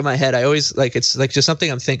the back of my head. I always it's like just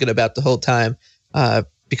something I'm thinking about the whole time,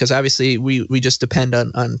 because obviously we just depend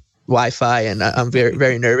on Wi-Fi, and I'm very,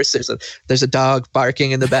 very nervous. There's a dog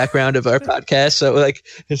barking in the background of our podcast, so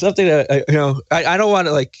it's something that I don't want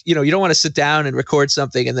to you don't want to sit down and record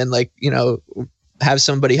something and then have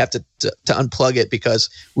somebody have to unplug it, because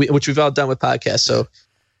which we've all done with podcasts. So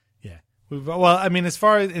yeah, well, I mean, as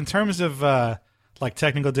far as in terms of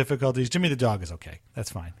technical difficulties, Jimmy the dog is okay.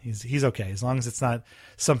 That's fine. He's okay, as long as it's not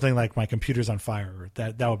something like my computer's on fire.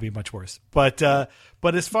 That would be much worse. But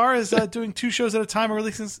as far as doing 2 shows at a time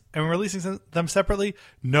and releasing them separately,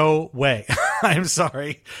 no way. I'm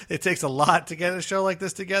sorry. It takes a lot to get a show like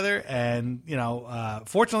this together, and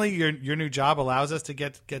fortunately, your new job allows us to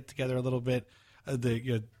get together a little bit.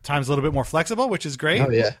 The time's a little bit more flexible, which is great. Oh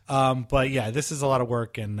yeah. But yeah, this is a lot of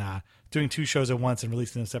work, and doing 2 shows at once and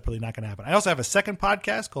releasing them separately, not going to happen. I also have a second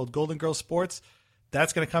podcast called Golden Girls Sports.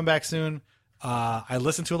 That's going to come back soon. I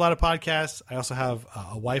listen to a lot of podcasts. I also have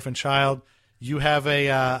a wife and child. You have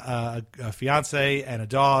a fiance and a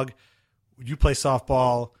dog. You play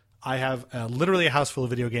softball. I have literally a house full of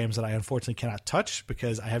video games that I unfortunately cannot touch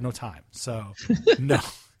because I have no time. So no,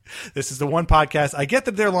 this is the one podcast. I get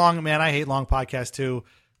that they're long. Man, I hate long podcasts too.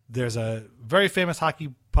 There's a very famous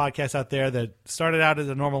hockey podcast out there that started out at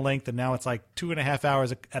a normal length, and now it's like 2.5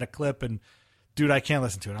 hours at a clip. And dude, I can't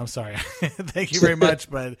listen to it. I'm sorry. Thank you very much,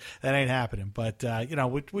 but that ain't happening. But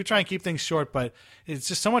we try and keep things short. But it's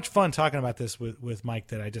just so much fun talking about this with Mike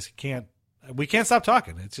that I just can't. We can't stop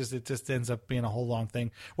talking. It just ends up being a whole long thing.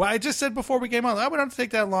 Well, I just said before we came on, I would not take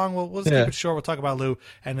that long. We'll just keep it short. We'll talk about Lou,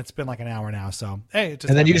 and it's been like an hour now. So hey,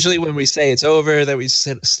 and then usually when we say it's over, that we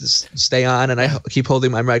stay on, and I keep holding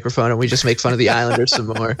my microphone, and we just make fun of the Islanders some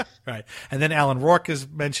more. Right, and then Alan Rourke is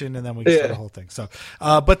mentioned, and then we start the whole thing. So,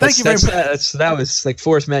 but thank you very much. That was like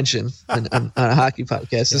 4th mention on a hockey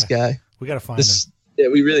podcast. This guy, we got to find him. Yeah,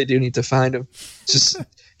 we really do need to find him. Just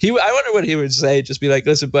I wonder what he would say. Just be like,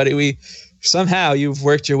 listen, buddy, somehow you've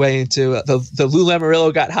worked your way into the Lou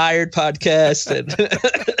Lamoriello Got Hired podcast. And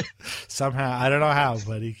somehow, I don't know how,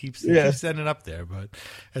 but he keeps ending up there. But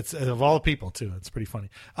it's of all the people too. It's pretty funny.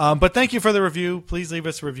 But thank you for the review. Please leave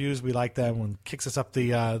us reviews. We like that one. Kicks us up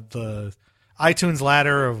the iTunes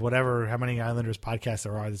ladder of how many Islanders podcasts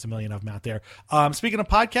there are. There's a million of them out there. Speaking of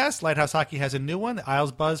podcasts, Lighthouse Hockey has a new one. The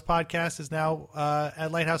Isles Buzz podcast is now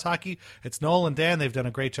at Lighthouse Hockey. It's Noel and Dan. They've done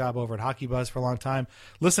a great job over at Hockey Buzz for a long time.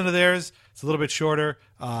 Listen to theirs. It's a little bit shorter,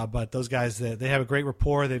 but those guys, they have a great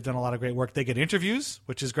rapport. They've done a lot of great work. They get interviews,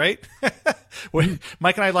 which is great.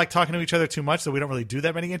 Mike and I like talking to each other too much, so we don't really do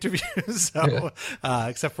that many interviews,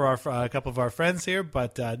 except for a couple of our friends here.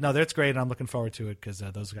 But no, that's great, and I'm looking forward to it because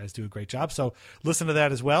those guys do a great job. So listen to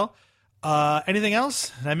that as well. Anything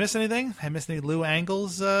else? Did I miss anything? Did I miss any Lou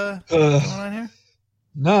angles going on here?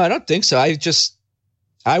 No, I don't think so.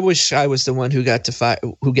 I wish I was the one who gets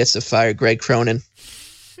to fire Greg Cronin.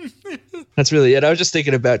 That's really it. I was just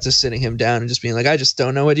thinking about just sitting him down and just being like, I just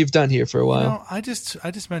don't know what you've done here for a while. I just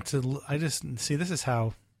see,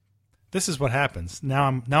 this is what happens. Now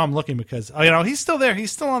I'm looking because he's still there.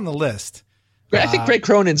 He's still on the list. I think Greg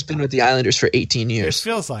Cronin's been with the Islanders for 18 years. It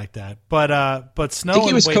feels like that. But Snow, I think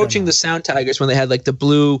he was coaching the Sound Tigers when they had like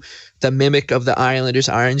the mimic of the Islanders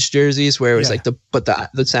orange jerseys, where it was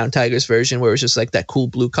the Sound Tigers version, where it was just like that cool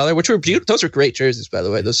blue color, which were beautiful. Those were great jerseys, by the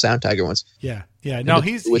way, those Sound Tiger ones. Yeah. No,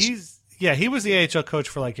 he was the AHL coach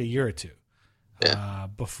for like a year or two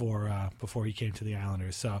before he came to the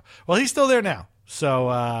Islanders. So, well, he's still there now.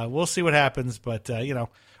 So we'll see what happens, but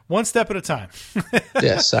one step at a time.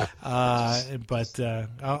 Yes. Was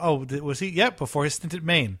he? Yep. Before his stint at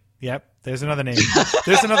Maine. Yep. There's another name.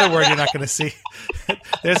 There's another word you're not going to see.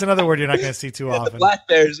 There's another word you're not going to see too often. The Black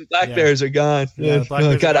Bears are gone. Yeah,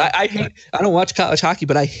 God, I don't watch college hockey,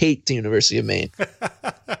 but I hate the University of Maine.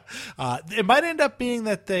 It might end up being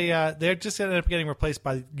that they're just going to end up getting replaced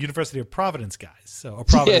by University of Providence guys, or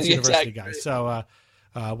Providence University guys. So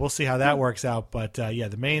we'll see how that works out. But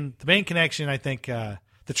the main connection, I think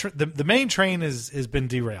the main train has been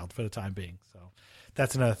derailed for the time being. So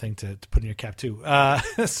that's another thing to put in your cap too.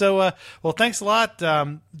 Well, thanks a lot.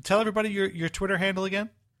 Tell everybody your Twitter handle again.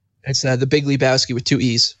 It's the Big Lebowski with 2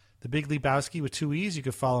 E's. The Big Lebowski with 2 E's. You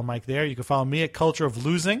can follow Mike there. You can follow me at Culture of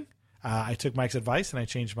Losing. I took Mike's advice and I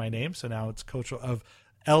changed my name, so now it's Culture of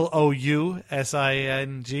LOUSING.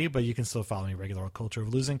 But you can still follow me regular old Culture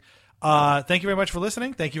of Losing. Thank you very much for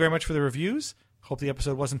listening. Thank you very much for the reviews. Hope the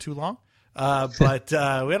episode wasn't too long. But we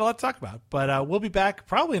had a lot to talk about. But we'll be back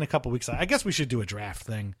probably in a couple weeks. I guess we should do a draft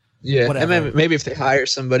thing. Yeah, whatever. and maybe if they hire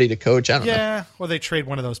somebody to coach, I don't know. Yeah, or they trade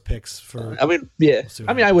one of those picks for. I mean, yeah.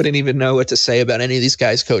 I wouldn't even know what to say about any of these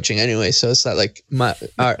guys coaching anyway. So it's not like my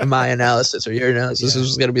analysis or your analysis. This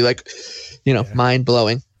is going to be like, mind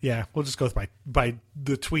blowing. Yeah, we'll just go by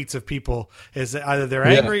the tweets of people. Is either they're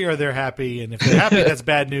angry or they're happy, and if they're happy, that's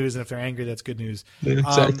bad news, and if they're angry, that's good news.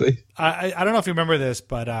 Exactly. I don't know if you remember this,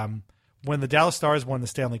 but when the Dallas Stars won the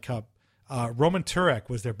Stanley Cup, Roman Turek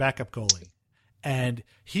was their backup goalie. And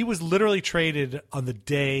he was literally traded on the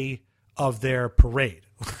day of their parade.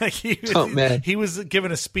 He was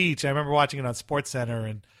given a speech. I remember watching it on SportsCenter,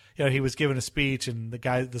 and he was given a speech, and the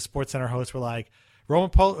SportsCenter hosts were like, Roman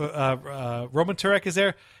Turek is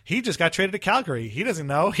there. He just got traded to Calgary. He doesn't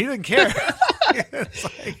know. He didn't care.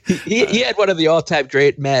 He had one of the all-time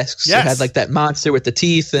great masks. Yes. It had like that monster with the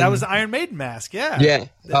teeth. And, that was the Iron Maiden mask. Yeah.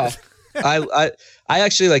 Yeah. I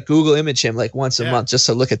actually like Google image him like once a month just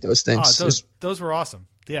to look at those things. Oh, those were awesome.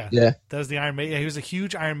 Yeah. Yeah. That was the Iron Maiden. Yeah, he was a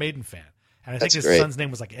huge Iron Maiden fan. And I think his great. son's name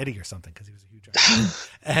was like Eddie or something because he was a huge Iron Maiden.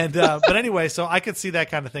 And but anyway, so I could see that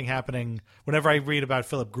kind of thing happening whenever I read about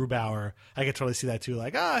Philip Grubauer. I could totally see that too.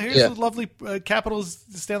 Like, here's the lovely Capitals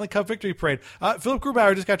Stanley Cup victory parade. Philip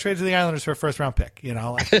Grubauer just got traded to the Islanders for a first-round pick.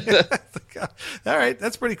 All right,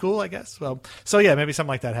 that's pretty cool, I guess. Well, so yeah, maybe something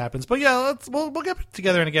like that happens. But yeah, we'll get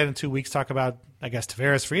together and again in 2 weeks. Talk about, I guess,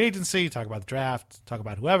 Tavares free agency. Talk about the draft. Talk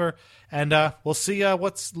about whoever, and we'll see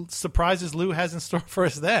what surprises Lou has in store for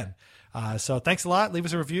us then. So thanks a lot. Leave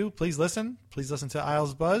us a review. Please listen. Please listen to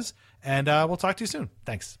Isles Buzz. And we'll talk to you soon.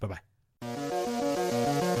 Thanks. Bye-bye.